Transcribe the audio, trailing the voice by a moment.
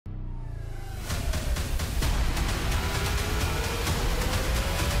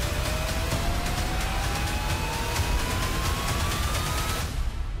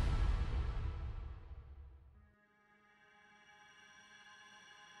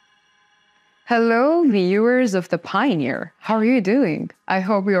Hello, viewers of The Pioneer. How are you doing? I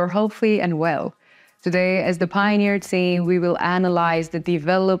hope you're healthy and well. Today, as the Pioneer team, we will analyze the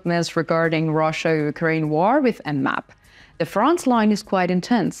developments regarding Russia-Ukraine war with a map. The front line is quite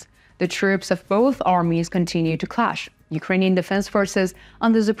intense. The troops of both armies continue to clash. Ukrainian defense forces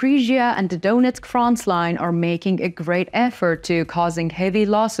on the Zaporizhia and the Donetsk front line are making a great effort to causing heavy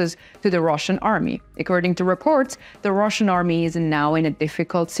losses to the Russian army. According to reports, the Russian army is now in a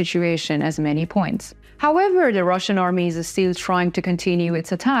difficult situation at many points. However, the Russian army is still trying to continue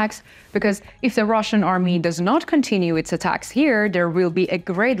its attacks, because if the Russian army does not continue its attacks here, there will be a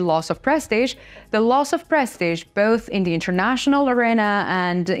great loss of prestige. The loss of prestige, both in the international arena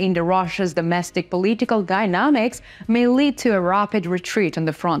and in the Russia's domestic political dynamics, may lead to a rapid retreat on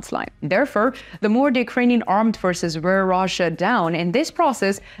the front line. Therefore, the more the Ukrainian armed forces wear Russia down in this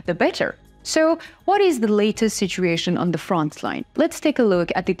process, the better. So, what is the latest situation on the front line? Let's take a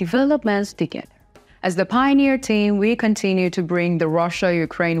look at the developments together. As the Pioneer team, we continue to bring the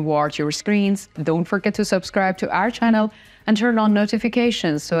Russia-Ukraine war to your screens. Don't forget to subscribe to our channel and turn on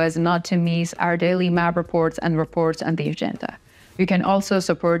notifications so as not to miss our daily map reports and reports on the agenda. You can also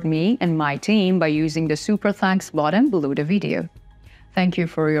support me and my team by using the super thanks button below the video. Thank you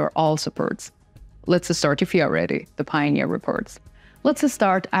for your all supports. Let's start if you are ready, the Pioneer reports. Let's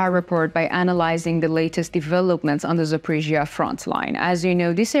start our report by analyzing the latest developments on the Zaporizhia front line. As you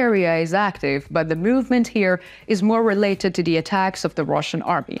know, this area is active, but the movement here is more related to the attacks of the Russian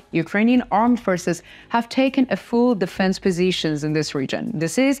army. Ukrainian armed forces have taken a full defense positions in this region.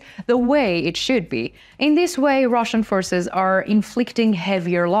 This is the way it should be. In this way, Russian forces are inflicting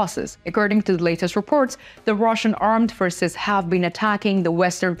heavier losses. According to the latest reports, the Russian armed forces have been attacking the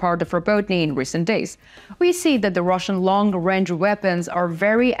western part of Robotny in recent days. We see that the Russian long-range weapons are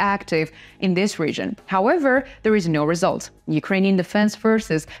very active in this region. However, there is no result. Ukrainian defense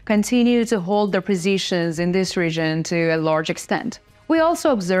forces continue to hold their positions in this region to a large extent. We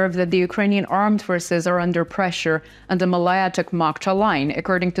also observe that the Ukrainian armed forces are under pressure on the Malaya-Tokmakcha line.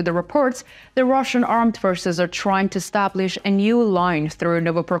 According to the reports, the Russian armed forces are trying to establish a new line through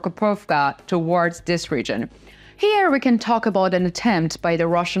Novoprokopivka towards this region. Here we can talk about an attempt by the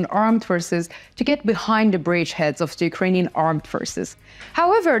Russian armed forces to get behind the bridgeheads of the Ukrainian armed forces.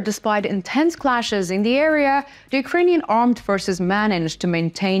 However, despite intense clashes in the area, the Ukrainian armed forces managed to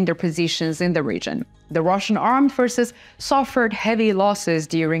maintain their positions in the region. The Russian armed forces suffered heavy losses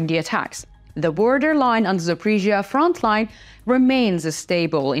during the attacks. The borderline on the Zaporizhia front line remains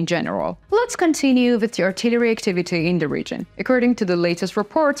stable in general. Let's continue with the artillery activity in the region. According to the latest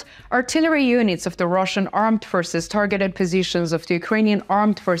reports, artillery units of the Russian armed forces targeted positions of the Ukrainian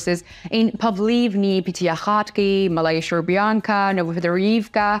armed forces in Pavlivny, Pityakhatki, Malaya Shorbianka,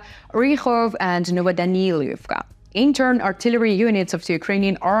 Novofedorivka, Rykhov, and Novodanilivka. In turn, artillery units of the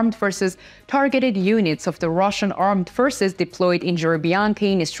Ukrainian armed forces targeted units of the Russian armed forces deployed in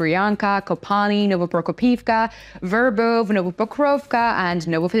Zhorobyanki, Nestryanka, Kopani, Novoprokopivka, Verbov, Novopokrovka, and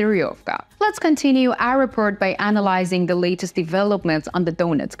Novofedoryovka. Let's continue our report by analyzing the latest developments on the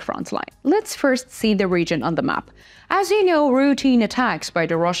Donetsk front line. Let's first see the region on the map. As you know, routine attacks by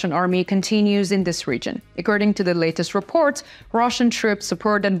the Russian army continues in this region. According to the latest reports, Russian troops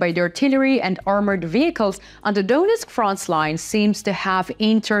supported by the artillery and armored vehicles on the Donetsk front line seems to have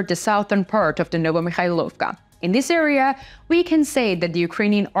entered the southern part of the Novomykhailovka. In this area, we can say that the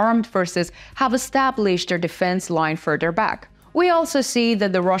Ukrainian armed forces have established their defense line further back. We also see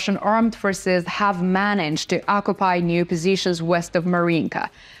that the Russian armed forces have managed to occupy new positions west of Marinka.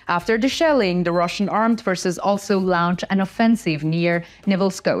 After the shelling, the Russian armed forces also launched an offensive near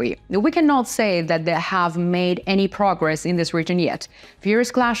Nevelskoye. We cannot say that they have made any progress in this region yet.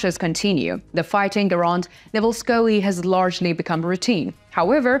 Fierce clashes continue. The fighting around Nevelskoye has largely become routine.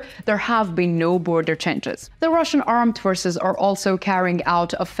 However, there have been no border changes. The Russian armed forces are also carrying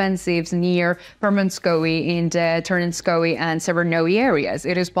out offensives near Permanskoye in the Ternenskoye and Severnoye areas.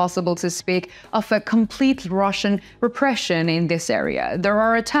 It is possible to speak of a complete Russian repression in this area. There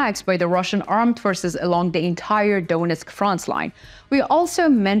are attacks by the Russian armed forces along the entire Donetsk front line. We also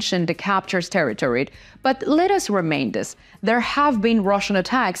mentioned the captured territory, but let us remain this. There have been Russian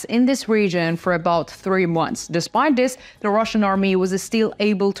attacks in this region for about 3 months. Despite this, the Russian army was still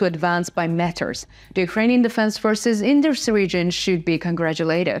able to advance by meters. The Ukrainian defense forces in this region should be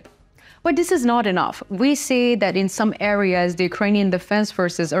congratulated. But this is not enough. We see that in some areas, the Ukrainian defense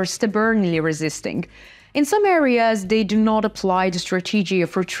forces are stubbornly resisting. In some areas, they do not apply the strategy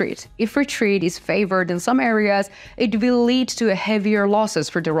of retreat. If retreat is favored in some areas, it will lead to heavier losses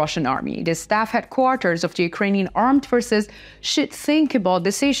for the Russian army. The staff headquarters of the Ukrainian armed forces should think about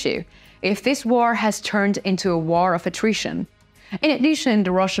this issue. If this war has turned into a war of attrition, In addition,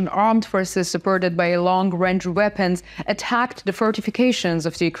 the Russian armed forces, supported by long-range weapons, attacked the fortifications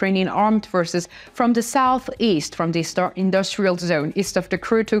of the Ukrainian armed forces from the southeast, from the industrial zone, east of the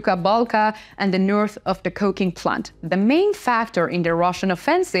Krutuka Balka and the north of the coking plant. The main factor in the Russian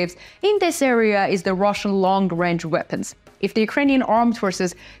offensives in this area is the Russian long-range weapons. If the Ukrainian armed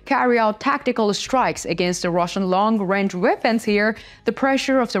forces carry out tactical strikes against the Russian long-range weapons here, the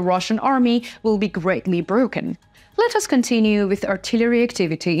pressure of the Russian army will be greatly broken. Let us continue with artillery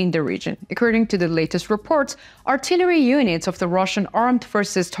activity in the region. According to the latest reports, artillery units of the Russian armed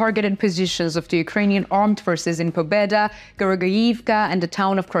forces targeted positions of the Ukrainian armed forces in Pobeda, Gorogoyivka, and the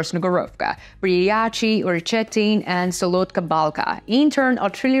town of Krasnogorovka, Bryachi, Orechetin, and Solotka Balka. In turn,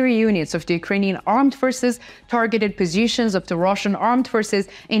 artillery units of the Ukrainian armed forces targeted positions of the Russian armed forces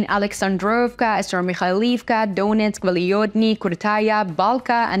in Alexandrovka, Staromikhailivka, Donetsk, Valiodny, Kurtaya,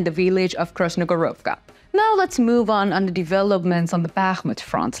 Balka, and the village of Krasnogorovka. Now let's move on the developments on the Bakhmut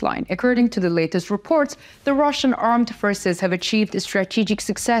front line. According to the latest reports, the Russian armed forces have achieved strategic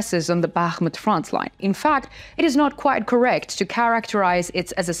successes on the Bakhmut front line. In fact, it is not quite correct to characterize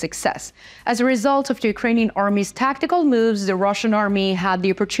it as a success. As a result of the Ukrainian army's tactical moves, the Russian army had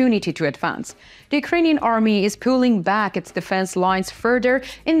the opportunity to advance. The Ukrainian army is pulling back its defense lines further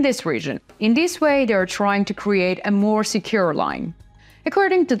in this region. In this way, they are trying to create a more secure line.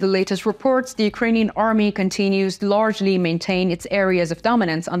 According to the latest reports, the Ukrainian army continues to largely maintain its areas of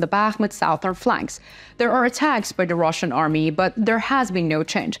dominance on the Bakhmut southern flanks. There are attacks by the Russian army, but there has been no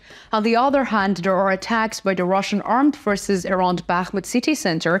change. On the other hand, there are attacks by the Russian armed forces around Bakhmut city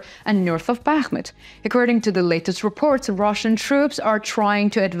center and north of Bakhmut. According to the latest reports, Russian troops are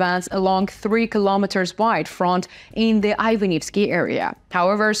trying to advance along 3 kilometers wide front in the Ivanivsky area.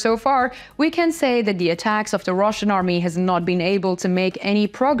 However, so far, we can say that the attacks of the Russian army has not been able to make any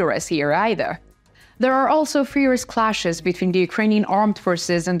progress here either. There are also fierce clashes between the Ukrainian armed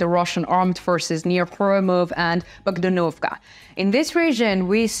forces and the Russian armed forces near Khoromov and Bogdanovka. In this region,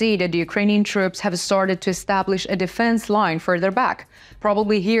 we see that the Ukrainian troops have started to establish a defense line further back.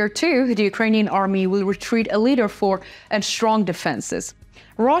 Probably here too, the Ukrainian army will retreat a little for strong defenses.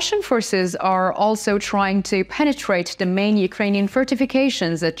 Russian forces are also trying to penetrate the main Ukrainian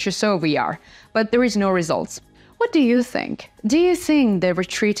fortifications at Chasiv Yar, but there is no results. What do you think? Do you think the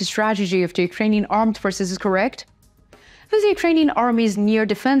retreat strategy of the Ukrainian armed forces is correct? Will the Ukrainian army's near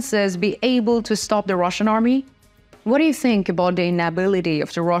defenses be able to stop the Russian army? What do you think about the inability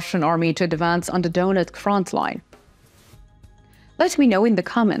of the Russian army to advance on the Donetsk front line? Let me know in the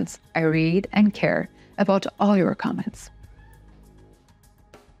comments. I read and care about all your comments.